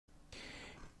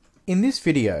In this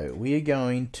video, we are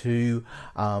going to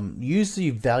use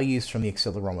the values from the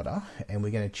accelerometer, and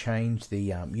we're going to change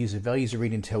the use the values to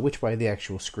read and tell which way the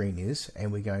actual screen is,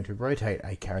 and we're going to rotate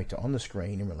a character on the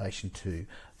screen in relation to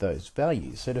those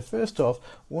values. So to first off,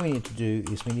 what we need to do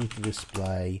is we need to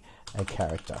display a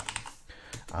character.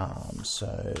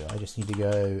 So I just need to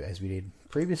go as we did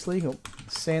previously,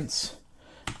 sense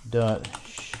dot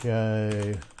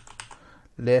show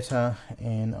letter,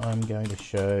 and I'm going to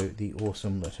show the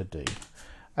awesome letter D.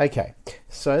 Okay,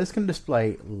 so it's going to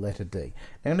display letter D.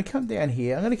 Now I'm going to come down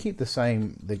here. I'm going to keep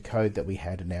the code that we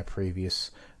had in our previous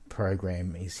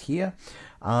program is here.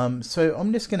 So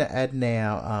I'm just going to add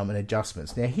now an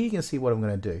adjustments. Now here you can see what I'm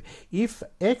going to do. If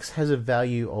X has a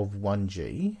value of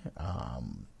 1G,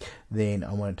 then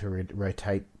I want it to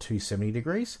rotate 270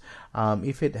 degrees.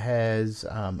 If it has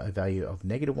a value of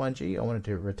negative 1G, I want it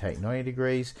to rotate 90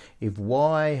 degrees. If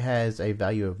Y has a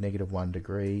value of negative 1G,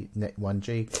 I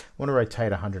want to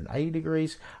rotate 180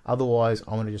 degrees. Otherwise,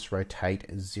 I want to just rotate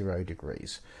 0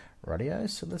 degrees. Rightio,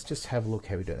 so let's just have a look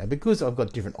how we do it. Now, because I've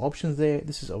got different options there,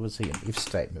 this is obviously an if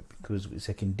statement because it's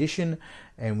a condition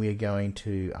and we are going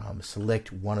to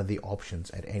select one of the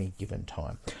options at any given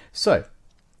time. So,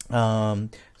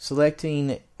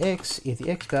 selecting X, if the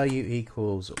X value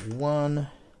equals 1,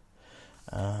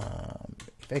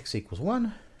 if X equals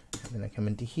 1, then I come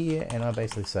into here and I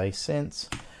basically say sense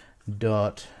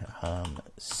dot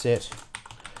set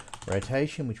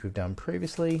rotation, which we've done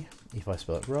previously, if I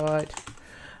spell it right.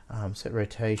 Set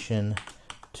rotation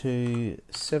to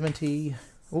 70.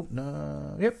 Oh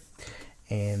no, yep.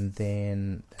 And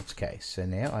then that's okay. So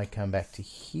now I come back to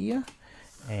here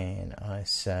and I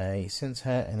say sense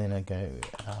hat, and then I go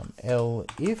L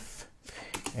if,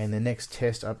 and the next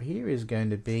test up here is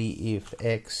going to be if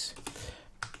X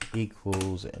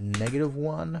equals negative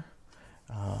 1,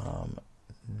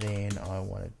 then I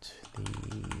want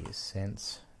the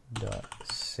sense dot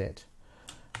set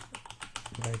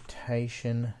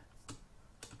rotation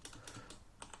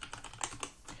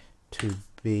to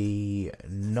be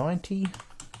 90,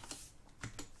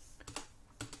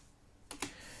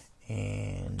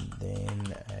 and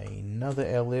then another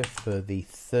LF for the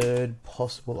third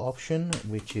possible option,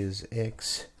 which is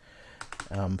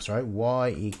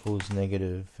Y equals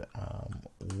negative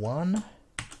 1.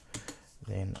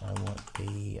 Then I want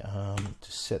the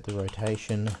to set the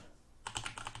rotation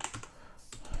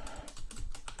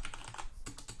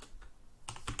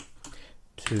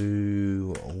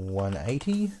to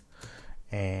 180,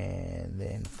 and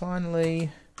then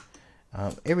finally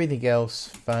everything else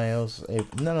fails.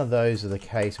 If none of those are the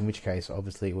case, in which case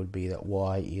obviously it would be that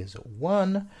Y is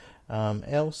 1.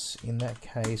 Else in that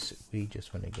case we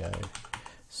just want to go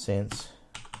sense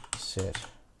set.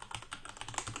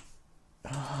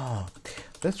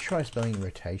 Let's try spelling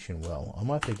rotation well. I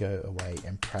might have to go away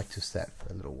and practice that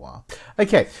for a little while.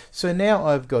 Okay, so now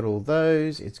I've got all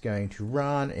those. It's going to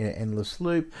run in an endless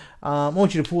loop. I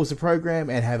want you to pause the program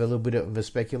and have a little bit of a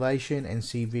speculation and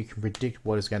see if you can predict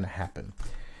what is going to happen.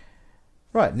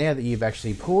 Right, now that you've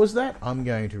actually paused that, I'm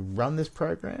going to run this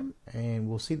program and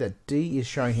we'll see that D is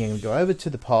showing here. I'm going to go over to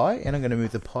the pi and I'm going to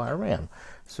move the pi around.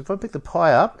 So if I pick the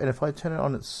pi up and if I turn it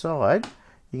on its side,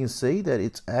 you can see that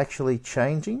it's actually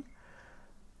changing.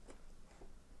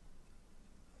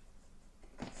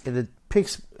 It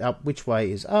picks up which way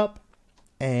is up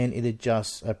and it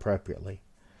adjusts appropriately.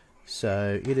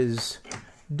 So it is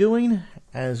doing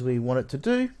as we want it to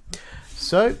do.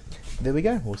 So there we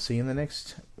go. We'll see you in the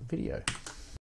next video.